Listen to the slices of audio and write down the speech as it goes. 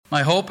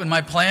My hope and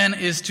my plan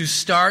is to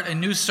start a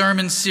new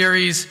sermon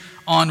series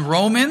on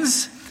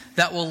Romans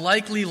that will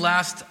likely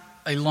last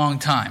a long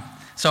time.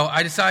 So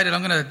I decided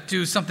I'm going to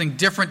do something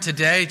different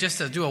today, just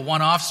to do a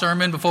one-off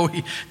sermon before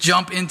we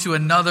jump into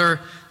another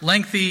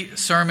lengthy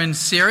sermon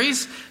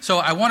series. So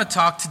I want to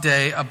talk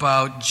today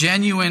about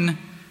genuine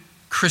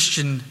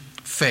Christian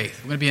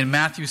faith. We're going to be in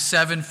Matthew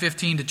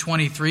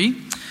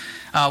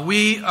 7:15-23.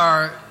 We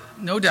are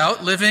no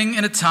doubt living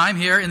in a time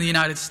here in the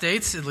United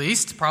States, at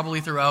least,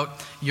 probably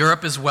throughout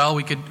Europe as well,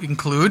 we could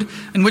include,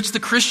 in which the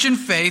Christian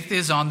faith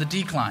is on the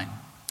decline.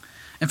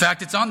 In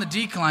fact, it's on the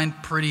decline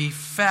pretty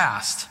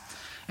fast.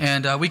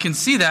 And we can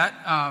see that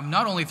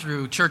not only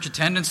through church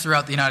attendance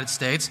throughout the United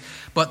States,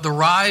 but the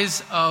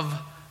rise of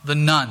the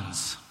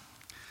nuns.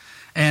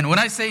 And when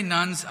I say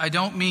nuns, I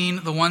don't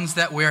mean the ones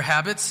that wear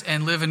habits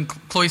and live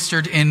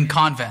cloistered in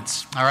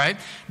convents, all right?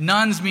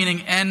 Nuns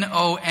meaning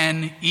N-O-N-E-S,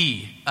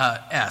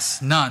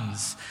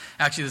 nuns.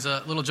 Actually, there's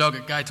a little joke.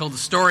 A guy told the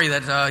story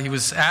that he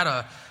was at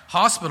a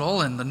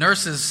hospital and the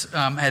nurses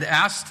had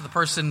asked the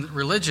person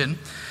religion,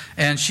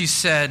 and she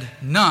said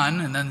nun,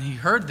 and then he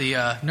heard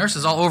the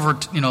nurses all over,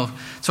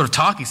 sort of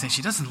talking, saying,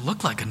 she doesn't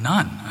look like a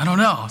nun. I don't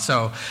know.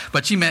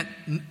 But she meant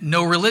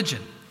no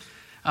religion.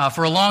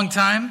 For a long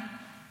time,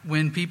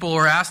 when people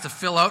were asked to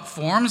fill out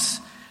forms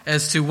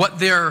as to what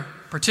their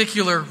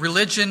particular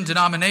religion,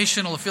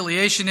 denominational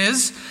affiliation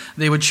is,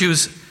 they would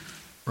choose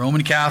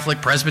Roman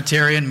Catholic,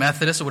 Presbyterian,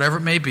 Methodist, or whatever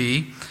it may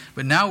be.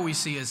 But now what we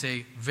see is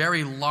a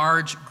very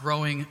large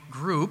growing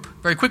group,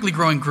 very quickly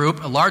growing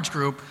group, a large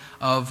group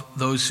of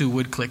those who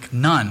would click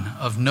none,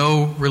 of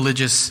no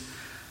religious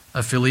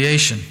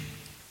affiliation.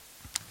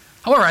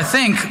 However, I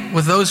think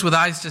with those with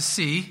eyes to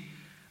see,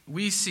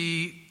 we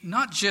see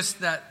not just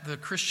that the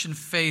Christian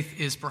faith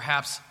is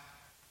perhaps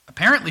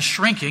apparently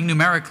shrinking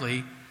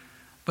numerically,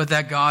 but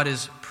that God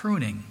is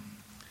pruning.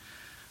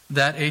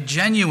 That a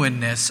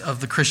genuineness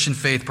of the Christian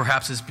faith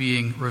perhaps is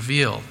being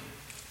revealed.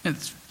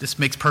 This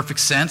makes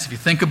perfect sense if you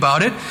think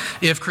about it.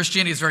 If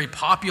Christianity is very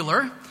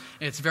popular,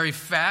 it's very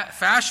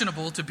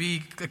fashionable to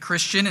be a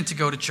Christian and to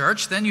go to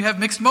church, then you have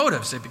mixed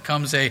motives. It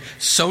becomes a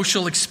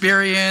social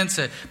experience,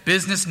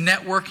 business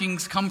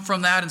networkings come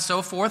from that and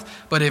so forth.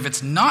 But if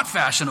it's not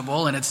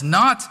fashionable and it's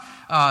not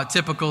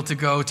typical to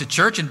go to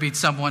church and be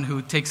someone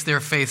who takes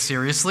their faith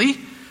seriously,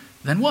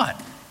 then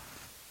what?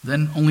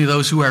 Then only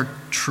those who are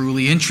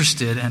truly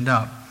interested end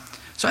up.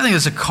 So I think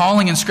there's a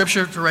calling in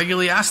Scripture to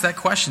regularly ask that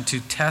question, to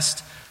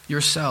test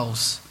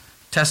yourselves,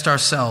 test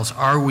ourselves.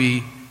 Are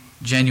we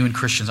genuine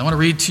Christians? I want to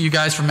read to you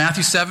guys from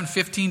Matthew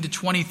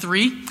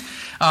 7:15-23.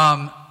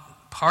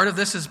 Part of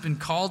this has been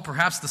called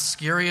perhaps the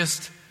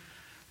scariest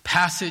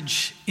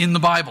passage in the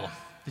Bible.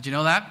 Did you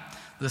know that?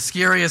 The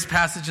scariest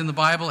passage in the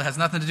Bible. It has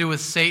nothing to do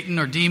with Satan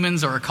or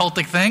demons or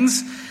occultic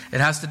things.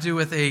 It has to do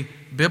with a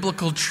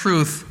biblical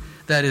truth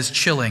that is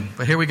chilling.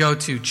 But here we go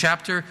to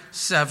chapter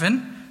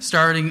 7,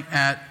 starting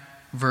at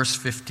verse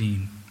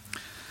 15.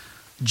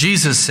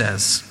 Jesus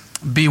says,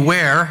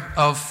 "Beware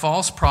of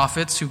false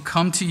prophets who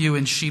come to you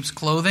in sheep's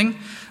clothing,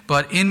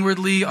 but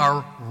inwardly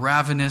are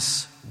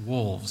ravenous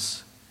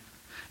wolves.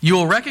 You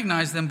will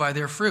recognize them by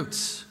their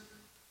fruits.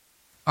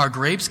 Are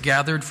grapes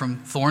gathered from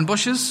thorn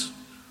bushes,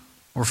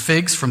 or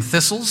figs from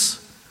thistles?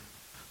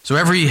 So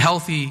every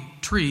healthy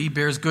tree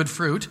bears good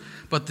fruit,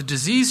 but the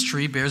diseased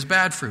tree bears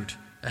bad fruit.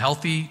 A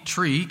healthy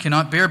tree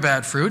cannot bear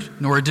bad fruit,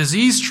 nor a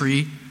diseased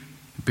tree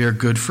bear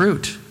good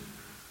fruit.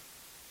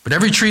 But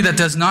every tree that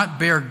does not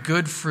bear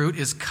good fruit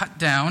is cut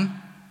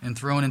down and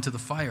thrown into the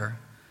fire.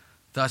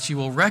 Thus you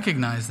will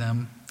recognize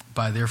them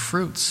by their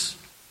fruits.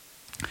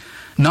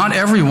 Not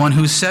everyone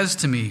who says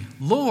to me,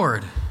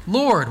 'Lord,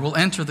 Lord,' will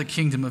enter the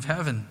kingdom of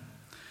heaven,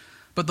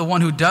 but the one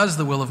who does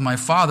the will of my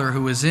Father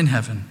who is in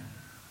heaven.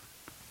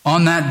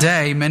 On that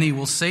day many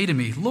will say to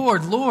me,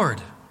 'Lord,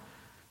 Lord,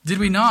 did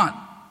we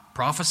not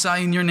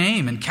prophesy in your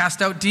name and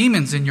cast out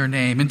demons in your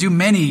name and do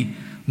many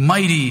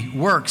mighty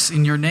works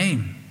in your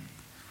name?'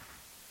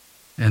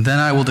 And then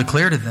I will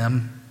declare to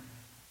them,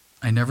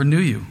 'I never knew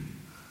you.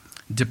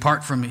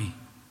 Depart from me,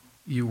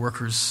 you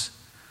workers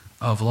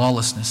of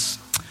lawlessness.'"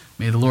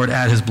 May the Lord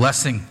add his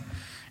blessing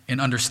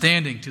and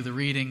understanding to the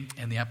reading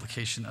and the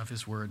application of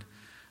his word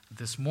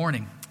this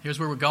morning. Here's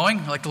where we're going.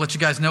 I'd like to let you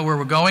guys know where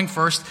we're going.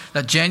 First,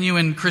 that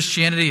genuine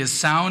Christianity is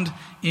sound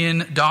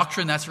in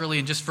doctrine. That's really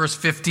in just verse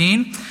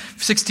 15.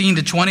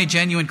 16-20,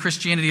 genuine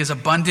Christianity is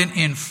abundant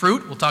in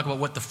fruit. We'll talk about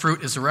what the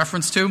fruit is a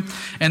reference to.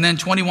 And then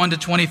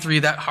 21-23,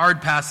 that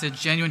hard passage,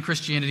 genuine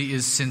Christianity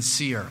is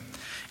sincere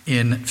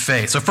in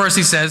faith. So first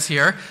he says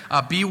here,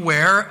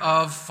 beware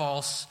of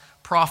false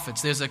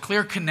prophets. There's a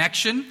clear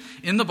connection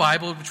in the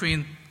Bible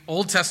between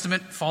Old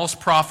Testament false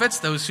prophets,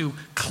 those who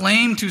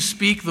claim to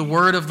speak the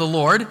word of the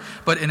Lord,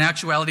 but in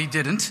actuality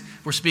didn't,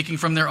 were speaking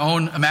from their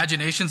own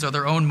imaginations or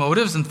their own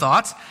motives and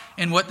thoughts,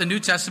 and what the New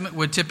Testament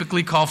would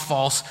typically call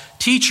false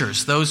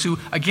teachers, those who,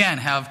 again,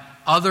 have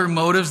other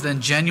motives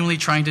than genuinely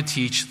trying to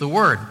teach the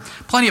word.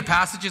 Plenty of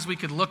passages we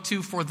could look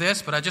to for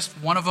this, but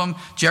one of them,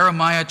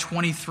 Jeremiah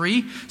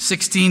 23,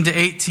 16 to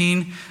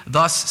 18.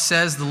 Thus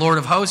says the Lord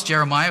of hosts,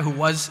 Jeremiah, who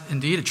was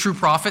indeed a true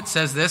prophet,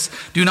 says this,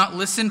 "Do not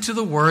listen to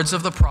the words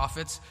of the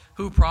prophets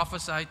who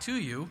prophesy to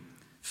you,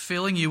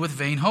 filling you with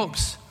vain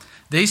hopes.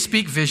 They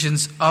speak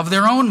visions of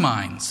their own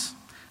minds,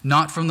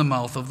 not from the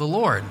mouth of the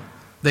Lord.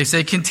 They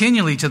say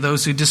continually to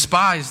those who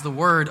despise the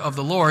word of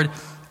the Lord,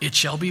 'It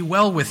shall be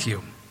well with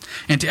you.'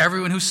 And to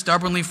everyone who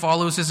stubbornly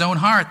follows his own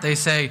heart, they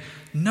say,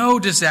 'No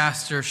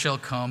disaster shall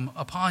come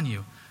upon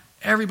you.'"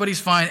 Everybody's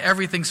fine,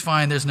 everything's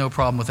fine, there's no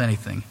problem with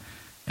anything.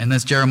 And then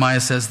Jeremiah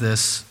says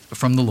this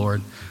from the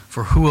Lord,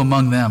 "For who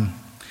among them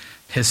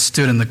has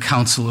stood in the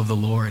counsel of the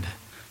Lord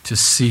to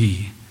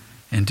see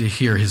and to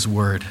hear his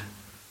word?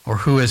 Or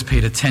who has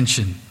paid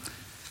attention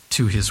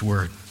to his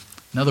word?"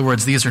 In other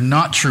words, these are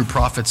not true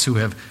prophets who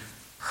have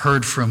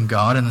heard from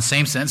God. In the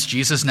same sense,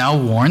 Jesus now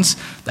warns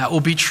that will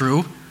be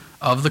true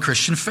of the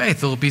Christian faith.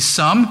 There will be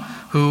some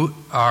who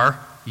are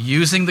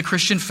using the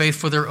Christian faith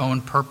for their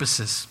own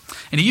purposes.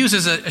 And he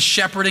uses a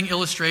shepherding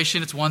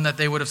illustration. It's one that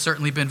they would have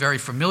certainly been very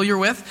familiar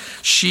with.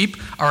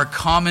 Sheep are a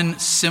common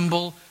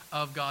symbol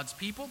of God's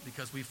people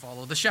because we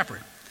follow the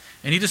shepherd.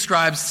 And he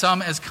describes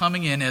some as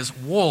coming in as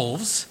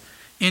wolves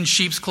in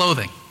sheep's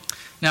clothing.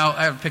 Now,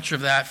 I have a picture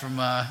of that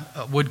from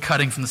wood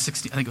cutting from the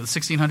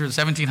 1600s,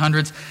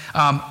 1700s.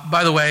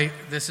 By the way,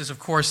 this is, of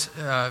course,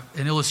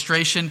 an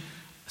illustration.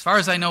 As far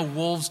as I know,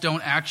 wolves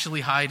don't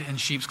actually hide in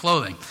sheep's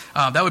clothing.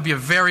 That would be a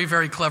very,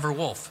 very clever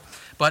wolf.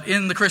 But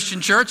in the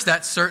Christian church,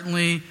 that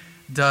certainly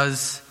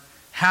does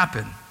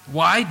happen.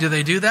 Why do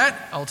they do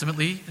that?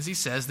 Ultimately, as he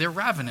says, they're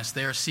ravenous.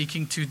 They are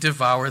seeking to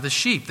devour the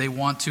sheep. They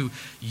want to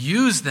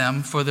use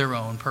them for their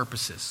own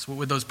purposes. What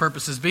would those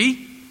purposes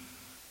be?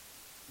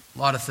 A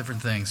lot of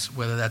different things,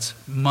 whether that's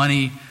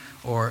money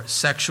or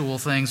sexual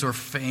things or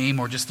fame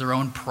or just their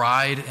own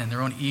pride and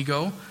their own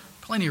ego.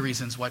 Plenty of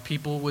reasons why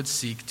people would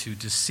seek to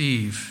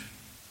deceive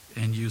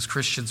and use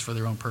Christians for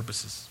their own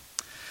purposes.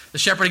 The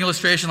shepherding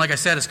illustration, like I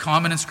said, is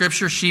common in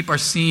Scripture. Sheep are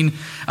seen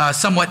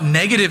somewhat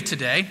negative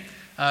today.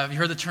 Have you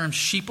heard the term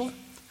sheeple?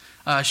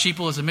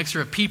 Sheeple is a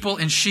mixture of people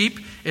and sheep.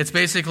 It's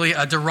basically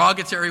a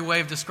derogatory way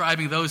of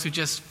describing those who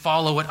just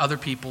follow what other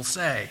people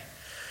say.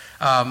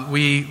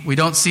 We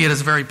don't see it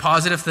as a very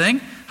positive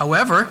thing.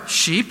 However,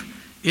 sheep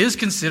is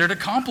considered a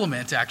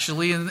compliment,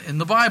 actually, in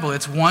the Bible.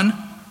 It's one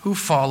who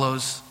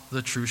follows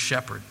the true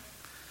shepherd.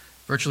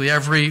 Virtually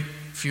every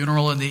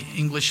funeral in the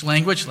English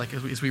language, like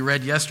as we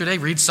read yesterday,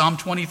 read Psalm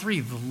 23.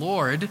 The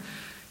Lord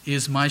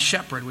is my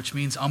shepherd, which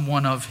means I'm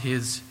one of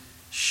his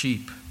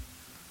sheep.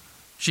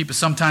 Sheep is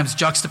sometimes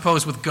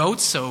juxtaposed with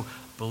goats, so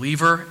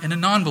believer and a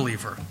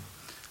non-believer.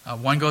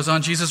 One goes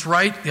on Jesus'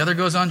 right, the other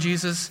goes on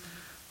Jesus'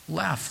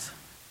 left.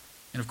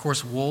 And of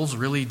course, wolves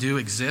really do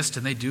exist,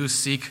 and they do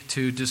seek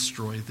to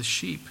destroy the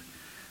sheep.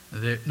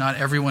 Not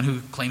everyone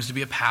who claims to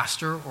be a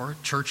pastor or a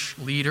church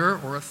leader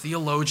or a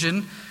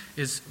theologian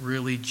is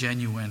really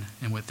genuine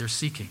in what they're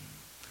seeking.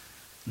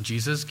 And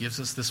Jesus gives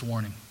us this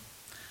warning.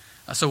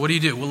 So what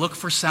do? We'll look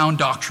for sound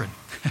doctrine.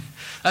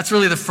 That's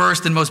really the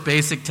first and most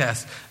basic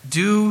test.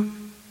 Do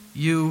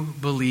you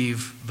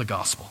believe the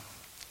gospel?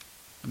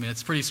 I mean,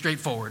 it's pretty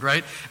straightforward,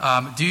 right?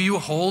 Do you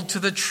hold to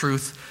the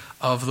truth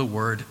of the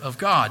Word of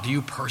God? Do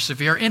you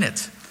persevere in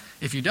it?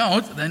 If you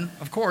don't, then,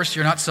 of course,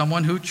 you're not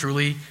someone who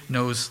truly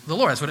knows the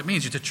Lord. That's what it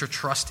means, to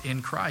trust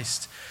in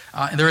Christ.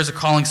 And there is a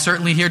calling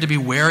certainly here to be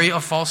wary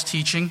of false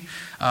teaching.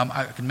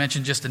 I can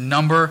mention just a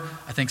number.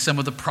 I think some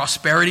of the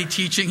prosperity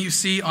teaching you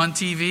see on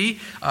TV,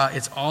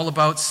 it's all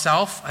about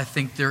self. I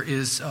think there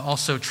is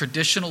also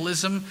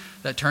traditionalism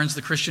that turns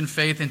the Christian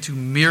faith into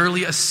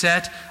merely a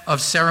set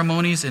of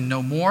ceremonies and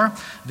no more.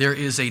 There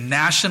is a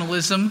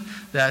nationalism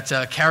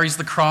that carries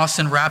the cross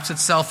and wraps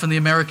itself in the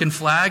American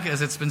flag,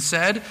 as it's been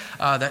said,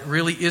 that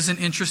really isn't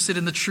interested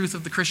in the truth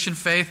of the Christian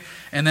faith.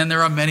 And then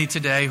there are many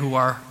today who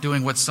are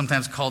doing what's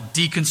sometimes called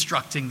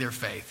deconstructing their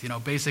faith,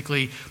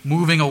 basically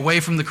moving away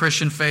from the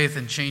Christian faith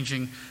and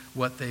changing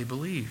what they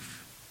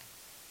believe.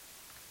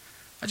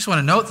 I just want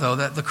to note, though,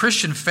 that the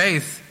Christian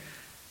faith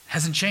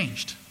hasn't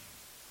changed.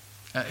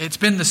 It's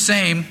been the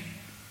same,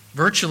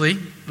 virtually,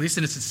 at least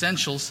in its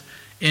essentials,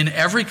 in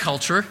every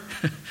culture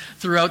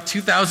throughout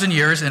 2,000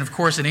 years, and of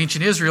course in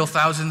ancient Israel,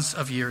 thousands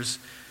of years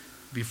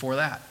before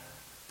that.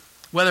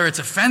 Whether it's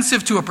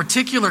offensive to a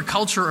particular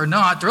culture or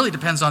not, it really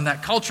depends on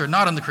that culture,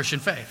 not on the Christian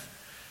faith.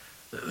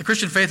 The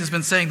Christian faith has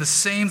been saying the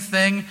same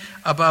thing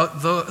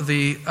about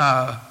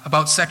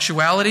about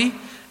sexuality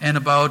and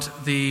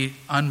about the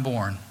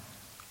unborn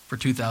for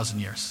 2,000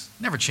 years.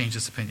 Never changed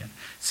its opinion.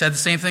 Said the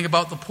same thing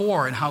about the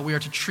poor and how we are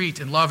to treat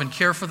and love and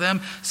care for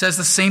them. Says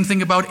the same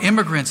thing about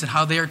immigrants and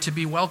how they are to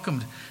be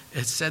welcomed.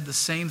 It said the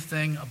same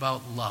thing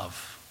about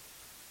love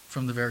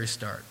from the very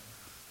start.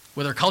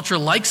 Whether culture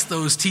likes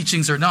those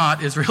teachings or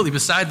not is really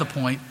beside the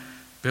point.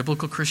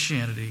 Biblical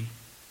Christianity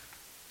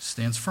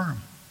stands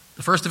firm.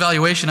 The first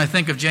evaluation, I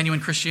think, of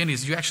genuine Christianity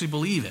is you actually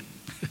believe it.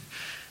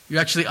 You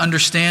actually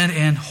understand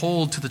and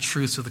hold to the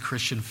truths of the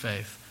Christian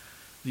faith,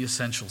 the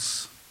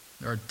essentials.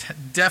 There are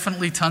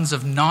definitely tons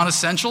of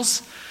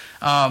non-essentials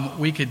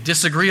we could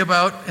disagree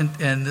about,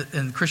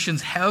 and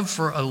Christians have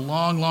for a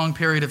long, long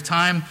period of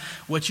time.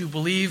 What you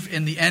believe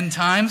in the end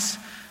times.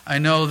 I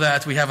know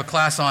that we have a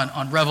class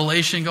on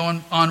Revelation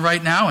going on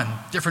right now, and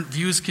different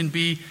views can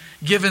be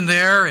given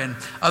there, and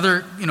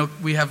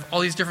we have all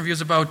these different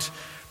views about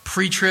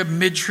pre-trib,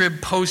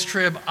 mid-trib,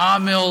 post-trib,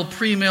 amill,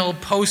 pre-mill,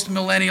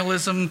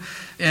 post-millennialism,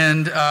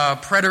 and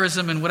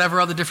preterism, and whatever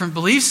other different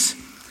beliefs.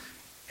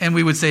 And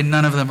we would say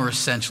none of them are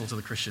essential to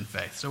the Christian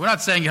faith. So we're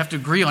not saying you have to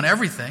agree on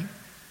everything,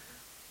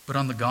 but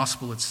on the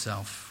gospel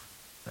itself,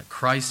 that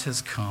Christ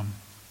has come,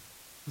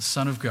 the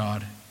Son of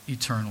God,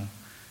 eternal,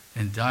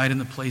 and died in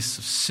the place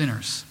of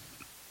sinners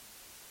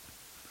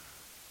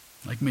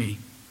like me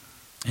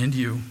and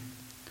you,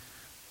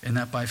 and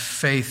that by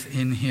faith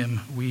in him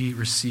we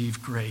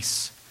receive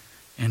grace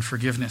and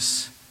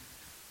forgiveness.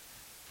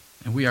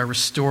 And we are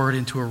restored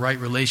into a right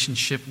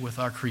relationship with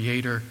our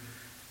Creator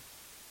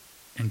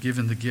and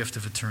given the gift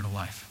of eternal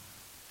life.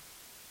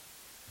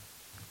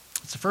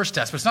 It's the first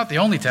test, but it's not the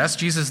only test.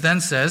 Jesus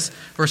then says,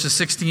 verses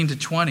 16 to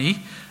 20,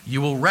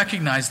 you will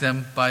recognize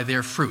them by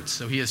their fruits.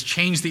 So he has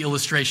changed the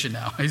illustration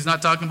now. He's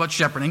not talking about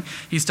shepherding.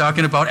 He's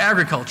talking about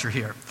agriculture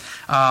here.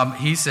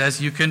 He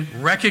says you can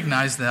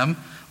recognize them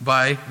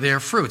by their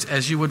fruits,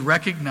 as you would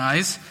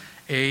recognize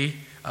a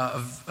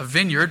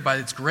vineyard by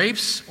its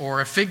grapes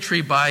or a fig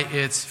tree by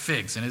its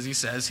figs. And as he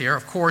says here,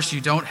 of course, you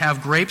don't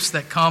have grapes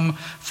that come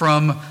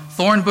from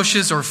thorn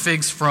bushes or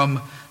figs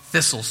from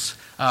thistles.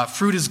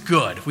 Fruit is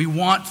good. We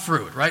want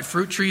fruit, right?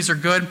 Fruit trees are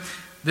good.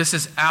 This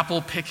is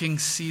apple picking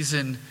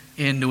season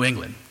in New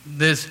England.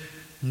 There's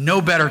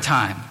no better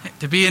time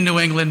to be in New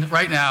England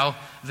right now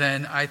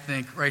than I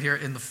think right here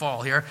in the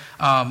fall here.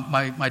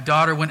 My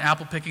daughter went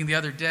apple picking the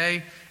other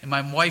day, and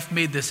my wife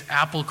made this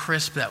apple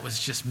crisp that was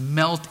just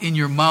melt in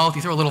your mouth.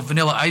 You throw a little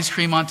vanilla ice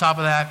cream on top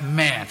of that.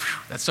 Man,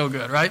 that's so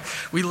good, right?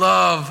 We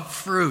love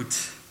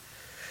fruit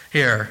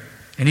here.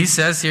 And he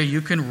says here,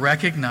 you can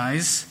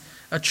recognize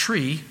a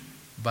tree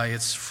by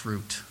its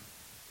fruit.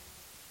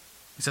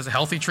 He says a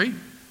healthy tree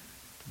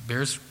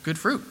bears good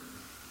fruit.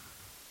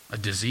 A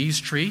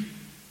diseased tree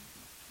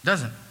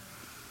doesn't.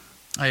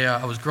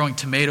 I was growing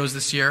tomatoes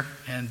this year,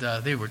 and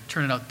they were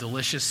turning out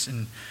delicious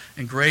and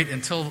great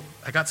until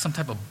I got some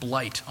type of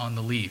blight on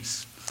the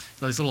leaves.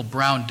 These little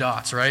brown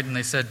dots, right? And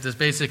they said there's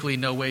basically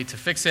no way to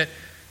fix it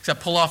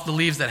except pull off the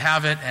leaves that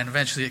have it, and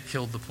eventually it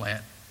killed the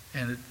plant,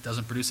 and it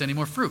doesn't produce any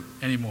more fruit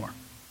anymore.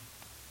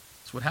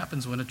 That's what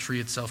happens when a tree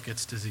itself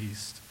gets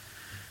diseased.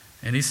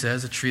 And he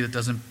says a tree that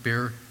doesn't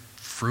bear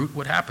fruit,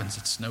 what happens?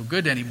 It's no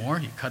good anymore.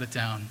 You cut it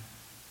down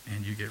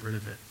and you get rid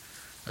of it.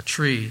 A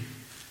tree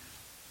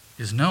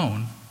is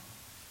known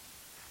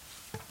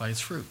by its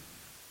fruit.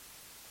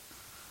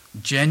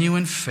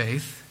 Genuine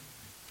faith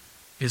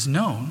is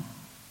known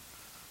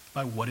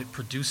by what it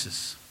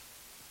produces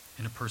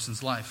in a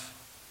person's life.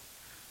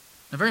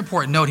 A very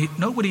important note,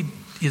 note what he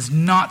is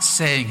not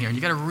saying here, and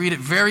you've got to read it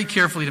very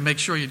carefully to make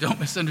sure you don't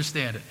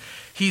misunderstand it.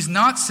 He's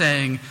not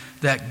saying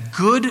that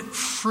good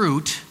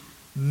fruit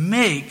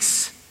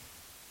makes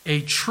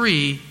a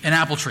tree an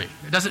apple tree.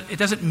 It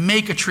doesn't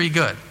make a tree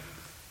good.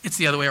 It's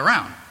the other way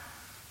around.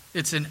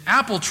 It's an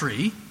apple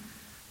tree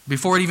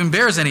before it even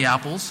bears any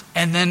apples,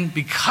 and then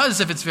because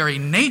of its very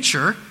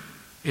nature,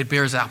 it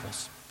bears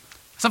apples.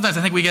 Sometimes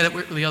I think we get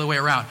it the other way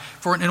around.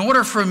 In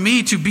order for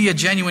me to be a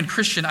genuine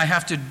Christian, I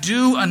have to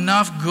do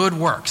enough good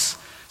works.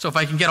 So if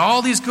I can get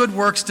all these good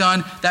works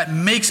done, that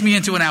makes me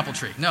into an apple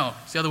tree. No,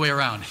 it's the other way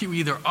around. You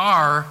either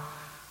are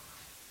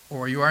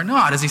or you are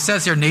not. As he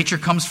says here, nature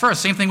comes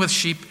first. Same thing with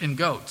sheep and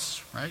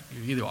goats, right?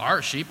 You either are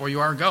a sheep or you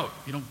are a goat.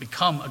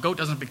 A goat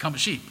doesn't become a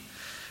sheep.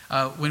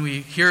 When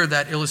we hear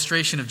that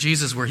illustration of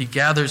Jesus where he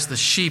gathers the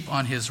sheep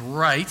on his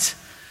right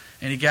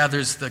and he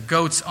gathers the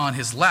goats on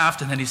his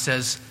left, and then he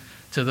says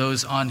to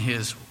those on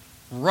his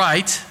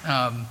right,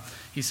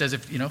 he says,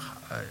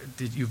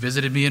 did you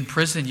visited me in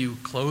prison? You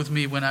clothed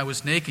me when I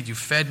was naked. You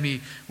fed me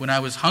when I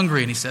was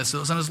hungry. And he says to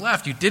those on his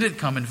left, you didn't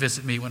come and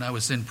visit me when I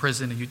was in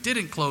prison, and you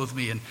didn't clothe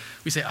me. And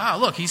we say,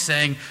 look, he's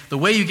saying the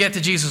way you get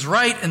to Jesus'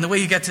 right and the way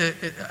you get to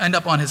end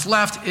up on his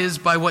left is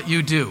by what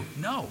you do.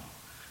 No.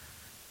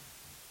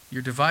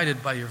 You're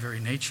divided by your very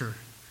nature.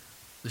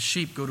 The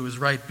sheep go to his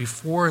right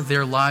before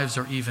their lives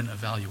are even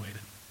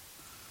evaluated.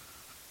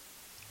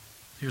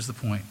 Here's the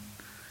point.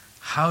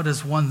 How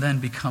does one then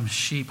become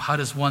sheep? How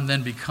does one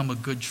then become a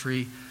good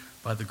tree?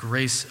 By the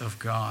grace of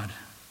God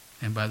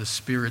and by the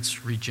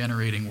Spirit's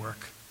regenerating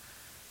work.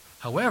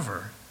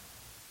 However,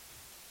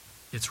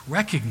 it's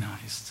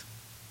recognized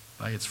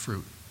by its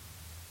fruit.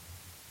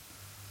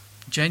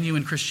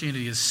 Genuine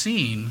Christianity is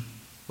seen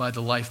by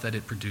the life that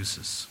it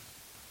produces.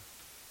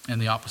 And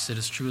the opposite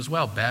is true as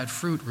well. Bad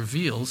fruit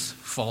reveals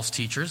false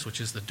teachers,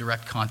 which is the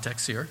direct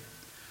context here,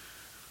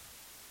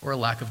 or a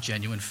lack of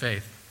genuine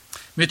faith.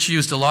 Mitch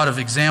used a lot of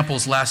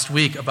examples last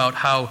week about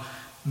how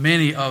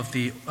many of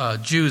the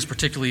Jews,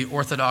 particularly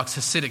Orthodox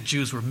Hasidic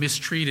Jews, were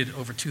mistreated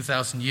over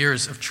 2,000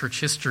 years of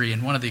church history.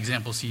 And one of the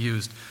examples he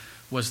used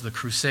was the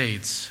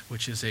Crusades,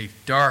 which is a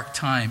dark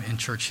time in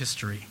church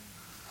history.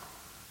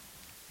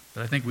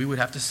 But I think we would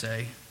have to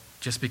say,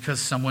 just because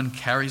someone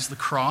carries the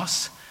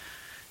cross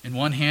in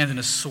one hand and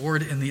a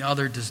sword in the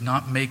other does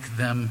not make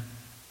them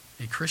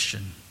a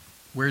Christian.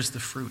 Where's the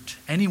fruit?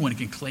 Anyone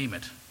can claim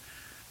it.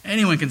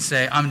 Anyone can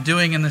say, I'm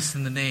doing this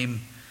in the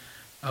name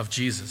of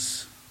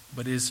Jesus.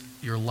 But is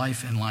your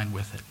life in line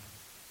with it?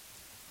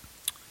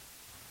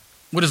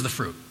 What is the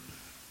fruit?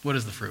 What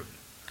is the fruit?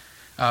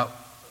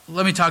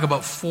 Let me talk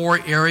about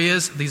 4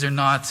 areas. These are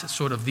not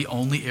sort of the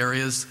only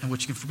areas in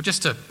which you can, but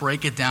just to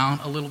break it down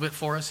a little bit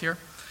for us here.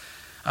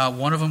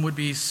 One of them would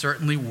be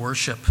certainly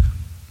worship.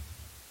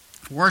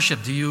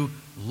 Worship. Do you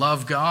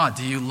love God?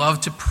 Do you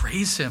love to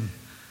praise Him?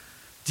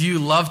 Do you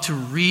love to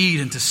read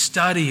and to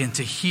study and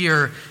to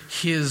hear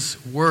His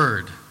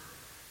word?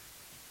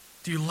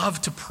 Do you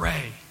love to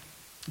pray?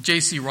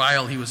 J.C.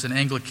 Ryle, he was an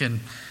Anglican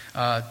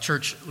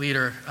church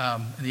leader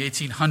in the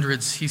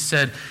 1800s. He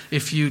said,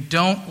 if you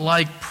don't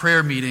like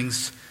prayer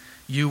meetings,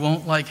 you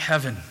won't like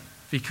heaven,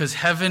 because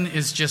heaven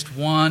is just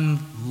one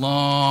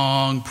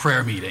long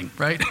prayer meeting,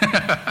 right?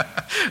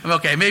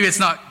 Okay, maybe it's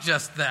not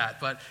just that,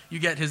 but you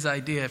get his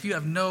idea. If you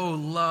have no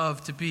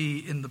love to be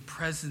in the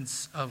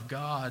presence of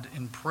God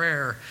in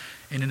prayer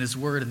and in His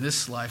word in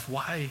this life,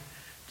 why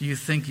do you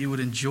think you would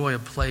enjoy a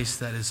place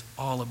that is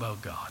all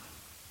about God?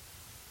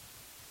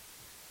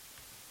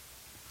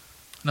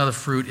 Another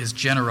fruit is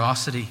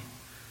generosity,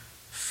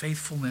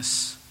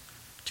 faithfulness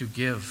to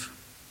give.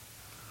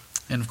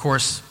 And of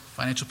course,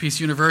 Financial Peace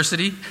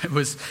University, it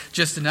was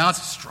just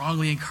announced,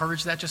 strongly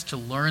encourage that, just to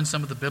learn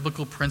some of the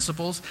biblical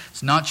principles.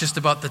 It's not just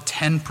about the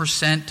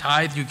 10%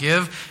 tithe you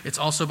give, it's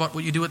also about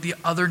what you do with the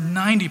other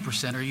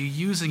 90%. Are you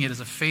using it as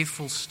a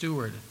faithful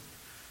steward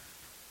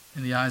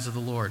in the eyes of the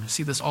Lord? I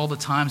see this all the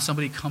time.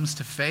 Somebody comes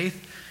to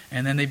faith,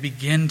 and then they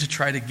begin to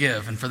try to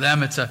give. And for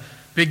them, it's a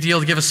big deal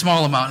to give a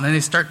small amount, and then they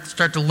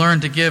start to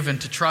learn to give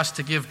and to trust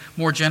to give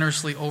more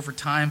generously over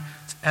time.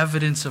 It's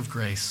evidence of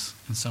grace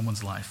in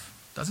someone's life.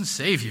 It doesn't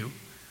save you,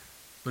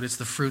 but it's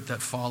the fruit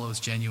that follows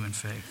genuine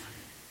faith.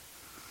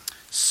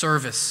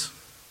 Service.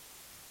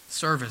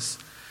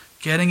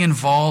 Getting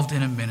involved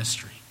in a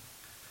ministry.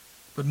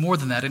 But more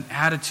than that, an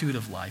attitude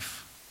of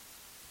life.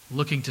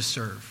 Looking to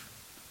serve.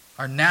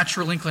 Our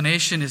natural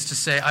inclination is to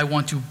say, I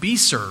want to be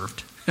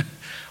served.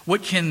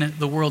 What can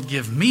the world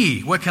give me?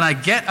 What can I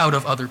get out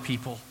of other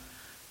people?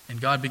 And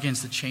God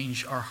begins to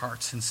change our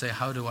hearts and say,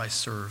 how do I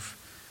serve?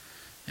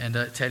 And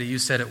Teddy, you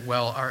said it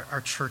well.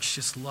 Our church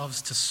just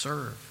loves to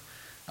serve.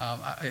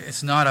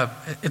 It's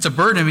a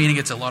burden, meaning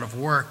it's a lot of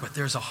work, but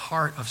there's a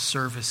heart of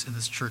service in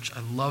this church. I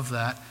love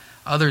that.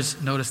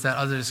 Others notice that.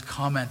 Others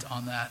comment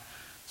on that.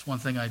 It's one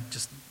thing I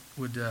just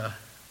would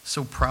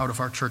so proud of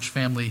our church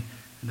family,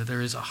 and that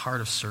there is a heart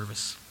of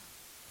service.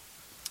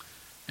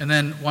 And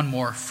then one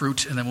more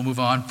fruit, and then we'll move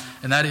on,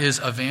 and that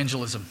is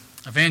evangelism.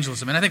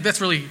 Evangelism. And I think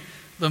that's really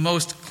the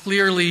most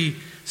clearly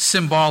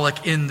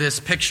symbolic in this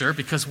picture,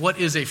 because what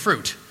is a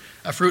fruit?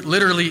 A fruit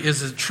literally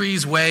is a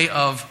tree's way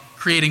of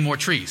creating more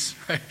trees.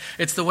 Right?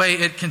 It's the way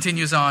it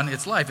continues on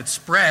its life. It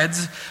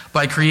spreads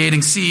by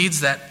creating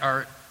seeds that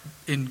are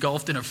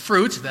engulfed in a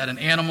fruit that an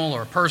animal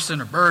or a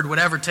person or bird,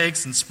 whatever,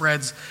 takes and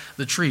spreads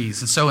the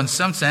trees. And so in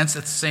some sense,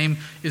 the same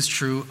is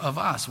true of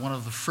us. One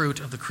of the fruit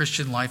of the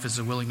Christian life is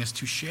a willingness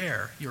to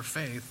share your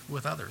faith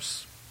with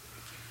others.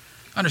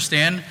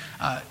 Understand,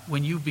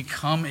 when you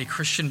become a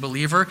Christian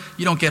believer,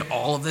 you don't get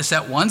all of this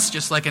at once,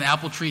 just like an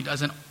apple tree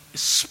doesn't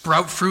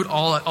sprout fruit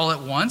all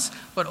at once,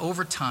 but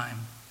over time,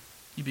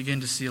 you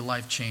begin to see a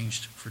life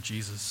changed for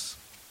Jesus.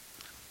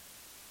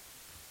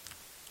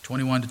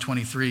 21 to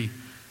 23,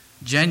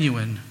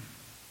 genuine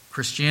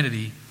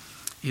Christianity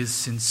is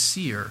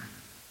sincere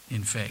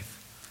in faith.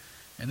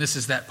 And this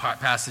is that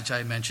passage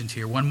I mentioned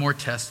here. One more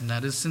test, and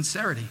that is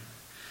sincerity.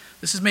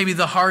 This is maybe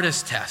the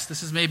hardest test.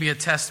 This is maybe a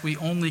test we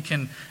only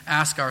can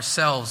ask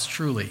ourselves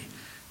truly,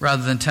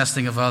 rather than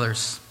testing of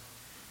others.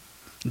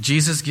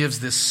 Jesus gives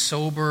this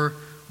sober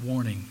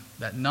warning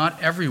that not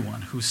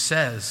everyone who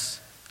says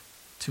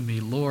to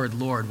me, Lord,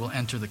 Lord, will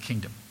enter the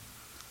kingdom.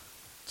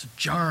 It's a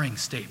jarring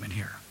statement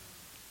here.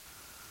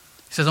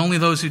 He says, only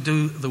those who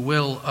do the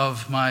will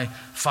of my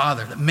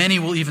Father. That many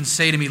will even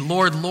say to me,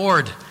 Lord,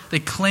 Lord. They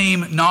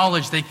claim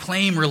knowledge. They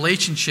claim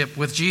relationship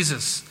with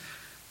Jesus.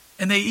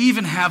 And they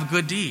even have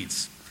good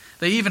deeds.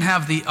 They even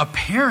have the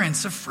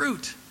appearance of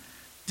fruit.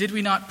 Did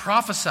we not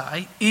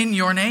prophesy in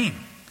your name?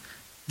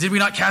 Did we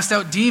not cast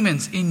out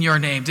demons in your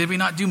name? Did we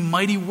not do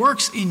mighty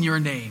works in your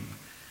name?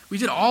 We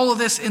did all of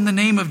this in the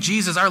name of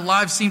Jesus. Our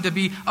lives seem to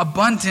be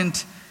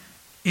abundant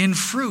in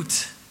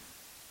fruit.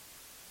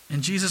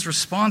 And Jesus'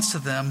 response to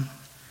them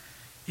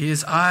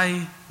is,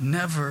 I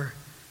never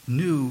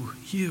knew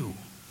you.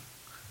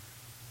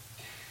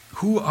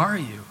 Who are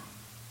you?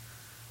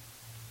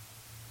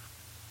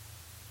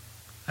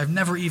 I've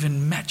never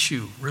even met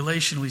you,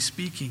 relationally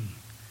speaking.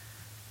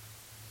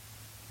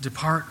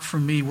 Depart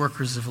from me,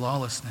 workers of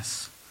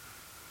lawlessness.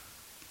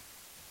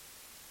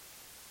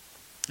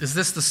 Is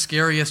this the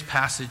scariest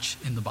passage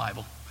in the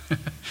Bible?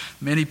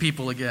 Many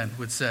people, again,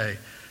 would say,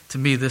 to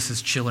me, this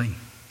is chilling.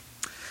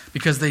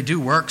 Because they do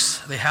works,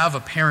 they have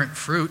apparent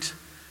fruit,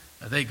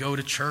 They go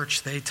to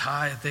church, they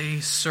tithe, they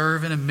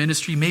serve in a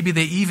ministry. Maybe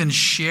they even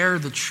share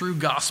the true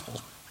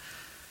gospel.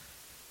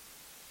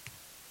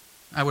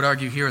 I would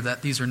argue here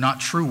that these are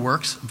not true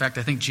works. In fact,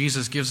 I think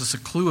Jesus gives us a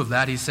clue of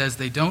that. He says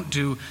they don't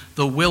do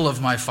the will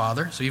of my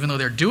Father. So even though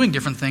they're doing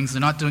different things,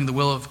 they're not doing the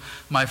will of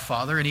my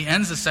Father. And he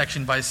ends the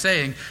section by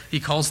saying he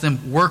calls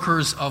them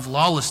workers of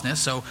lawlessness.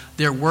 So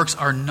their works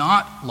are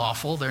not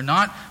lawful. They're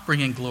not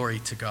bringing glory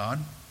to God.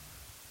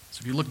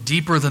 So if you look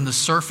deeper than the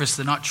surface,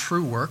 they're not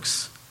true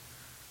works.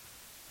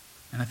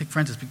 And I think,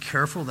 friends, just be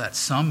careful that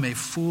some may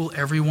fool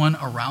everyone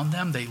around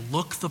them. They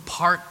look the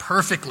part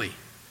perfectly.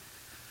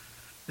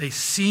 They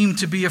seem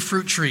to be a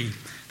fruit tree.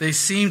 They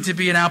seem to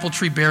be an apple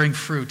tree bearing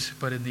fruit,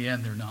 but in the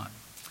end, they're not.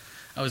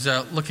 I was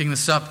looking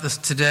this up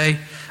yesterday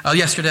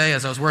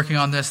as I was working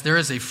on this. There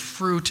is a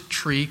fruit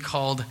tree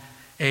called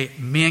a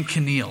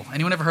manzanilla.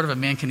 Anyone ever heard of a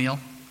manzanilla?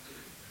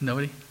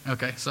 Nobody?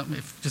 Okay,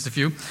 just a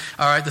few.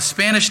 All right, the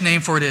Spanish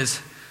name for it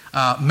is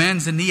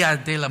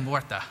manzanilla de la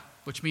muerta,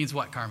 which means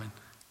what, Carmen?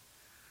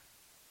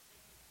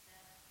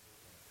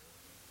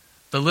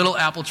 The little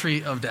apple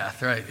tree of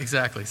death, right,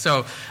 exactly.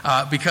 So,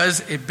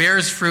 because it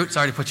bears fruit,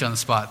 sorry to put you on the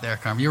spot there,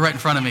 Carmen. You're right in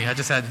front of me. I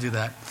just had to do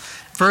that.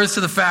 Refers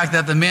to the fact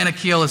that the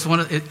manzanilla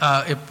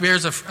is it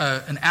bears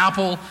an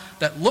apple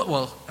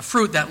a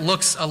fruit that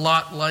looks a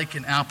lot like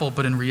an apple,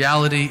 but in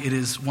reality, it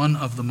is one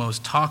of the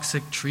most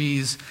toxic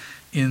trees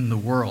in the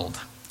world.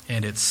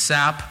 And its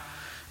sap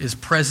is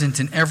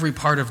present in every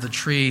part of the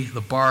tree, the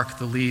bark,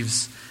 the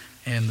leaves,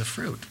 and the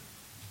fruit.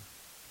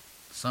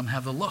 Some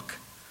have the look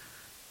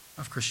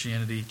of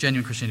Christianity,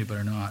 genuine Christianity, but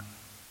are not.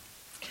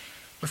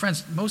 But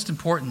friends, most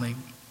importantly,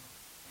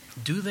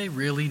 do they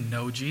really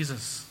know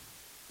Jesus?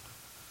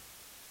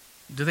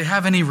 Do they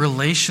have any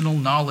relational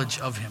knowledge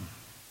of him?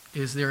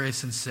 Is there a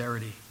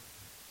sincerity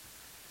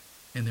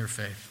in their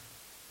faith?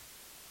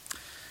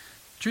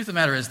 The truth of the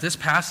matter is, this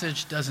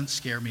passage doesn't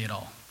scare me at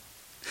all.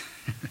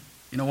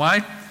 You know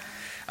why?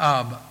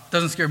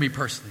 Doesn't scare me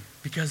personally,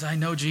 because I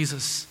know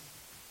Jesus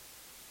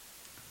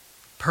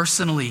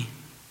personally.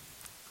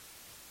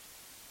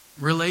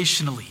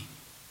 Relationally,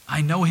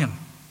 I know him.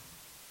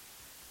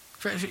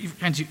 Friends,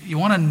 you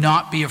want to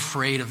not be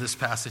afraid of this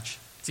passage.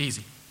 It's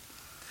easy.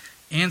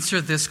 Answer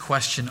this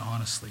question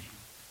honestly.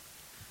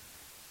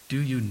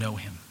 Do you know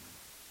him?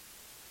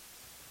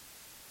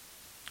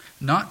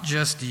 Not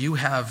just do you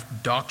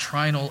have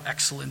doctrinal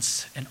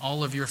excellence and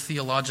all of your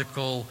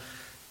theological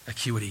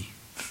acuity.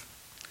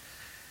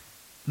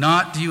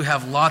 Not do you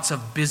have lots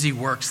of busy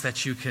works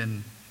that you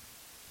can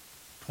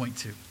point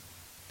to.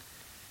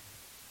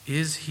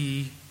 Is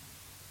he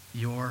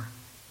your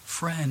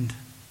friend?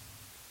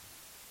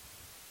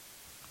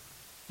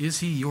 Is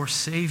he your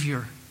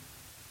Savior,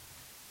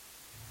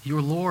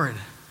 your Lord,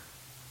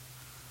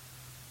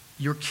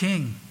 your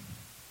King?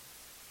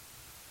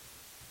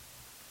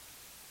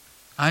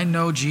 I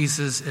know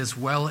Jesus as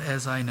well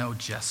as I know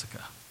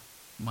Jessica,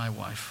 my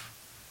wife.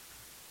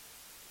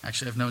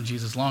 Actually, I've known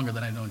Jesus longer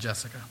than I've known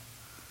Jessica,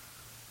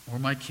 or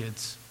my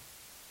kids,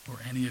 or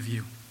any of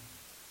you.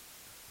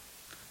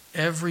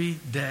 Every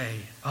day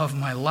of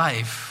my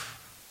life,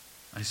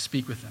 I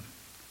speak with him.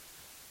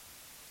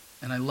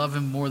 And I love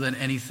him more than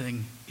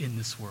anything in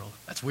this world.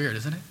 That's weird,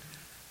 isn't it?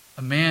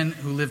 A man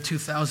who lived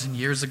 2,000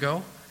 years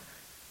ago,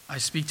 I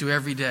speak to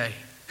every day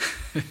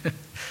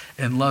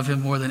and love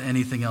him more than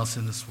anything else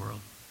in this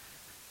world.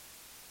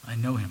 I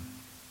know him.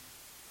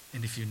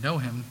 And if you know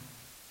him,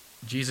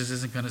 Jesus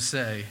isn't going to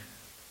say,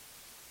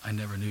 I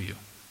never knew you.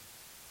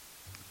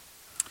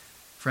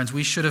 Friends,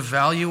 we should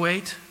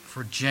evaluate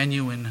for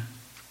genuine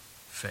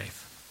faith.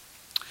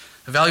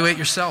 Evaluate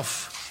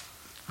yourself.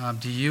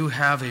 Do you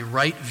have a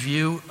right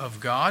view of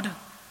God?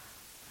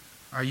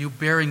 Are you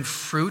bearing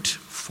fruit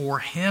for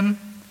him?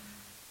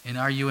 And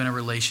are you in a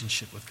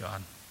relationship with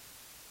God?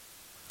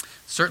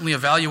 Certainly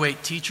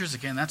evaluate teachers.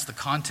 Again, that's the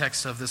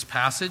context of this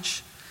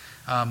passage.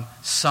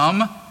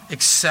 Some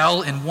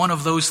excel in one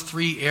of those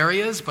three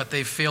areas, but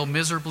they fail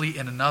miserably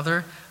in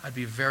another. I'd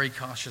be very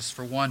cautious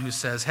for one who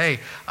says,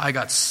 hey, I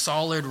got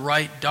solid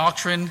right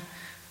doctrine,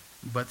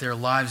 but their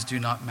lives do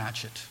not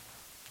match it.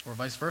 Or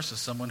vice versa,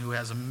 someone who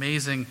has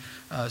amazing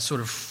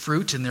sort of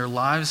fruit in their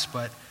lives,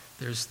 but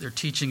their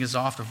teaching is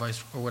off,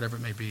 or whatever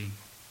it may be.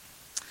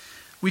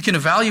 We can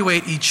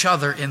evaluate each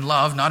other in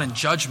love, not in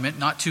judgment,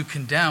 not to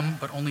condemn,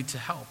 but only to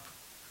help.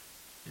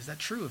 Is that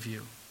true of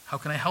you? How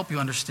can I help you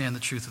understand the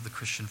truth of the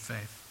Christian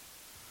faith?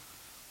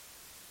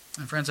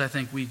 And friends, I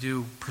think we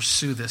do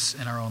pursue this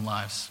in our own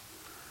lives.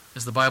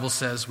 As the Bible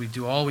says, we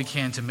do all we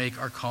can to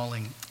make our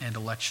calling and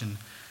election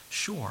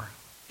sure.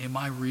 Am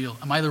I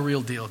the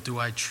real deal? Do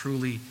I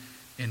truly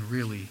and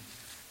really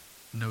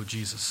know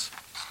Jesus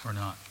or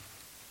not?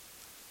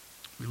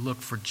 We look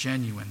for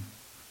genuine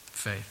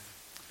faith.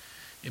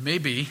 It may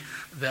be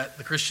that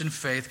the Christian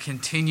faith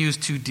continues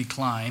to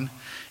decline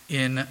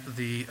in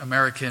the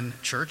American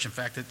church. In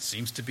fact, it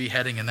seems to be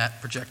heading in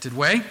that projected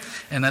way,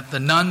 and that the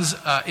nuns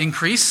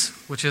increase,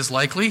 which is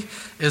likely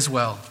as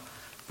well.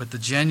 But the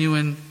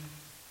genuine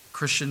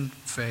Christian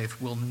faith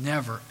will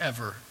never,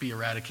 ever be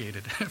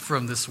eradicated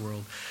from this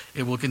world.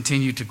 It will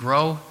continue to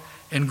grow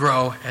and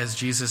grow, as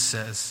Jesus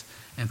says,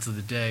 until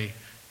the day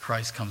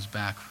Christ comes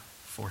back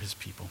for his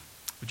people.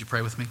 Would you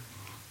pray with me?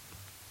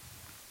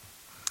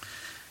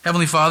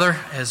 Heavenly Father,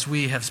 as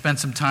we have spent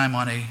some time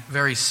on a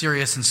very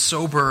serious and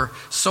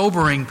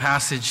sobering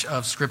passage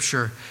of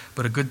Scripture,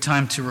 but a good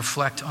time to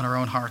reflect on our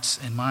own hearts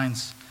and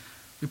minds,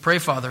 we pray,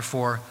 Father,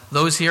 for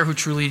those here who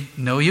truly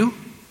know you.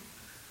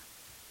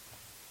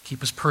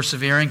 Keep us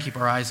persevering, keep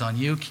our eyes on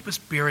you, keep us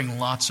bearing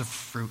lots of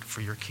fruit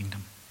for your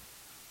kingdom.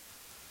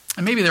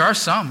 And maybe there are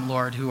some,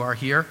 Lord, who are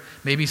here,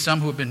 maybe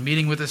some who have been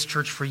meeting with this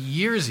church for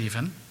years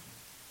even.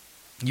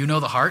 You know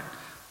the heart,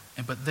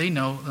 but they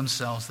know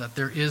themselves that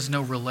there is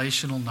no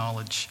relational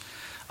knowledge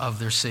of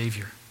their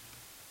Savior.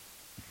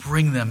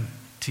 Bring them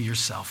to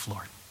yourself,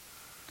 Lord.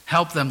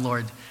 Help them,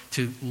 Lord,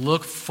 to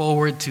look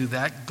forward to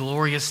that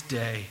glorious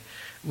day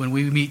when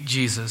we meet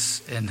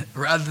Jesus, and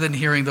rather than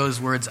hearing those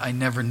words, "I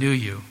never knew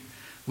you,"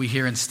 we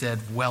hear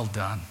instead, "Well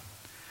done,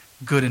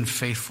 good and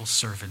faithful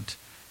servant.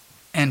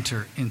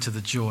 Enter into the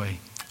joy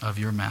of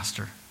your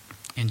master."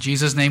 In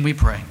Jesus' name we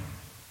pray.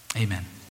 Amen.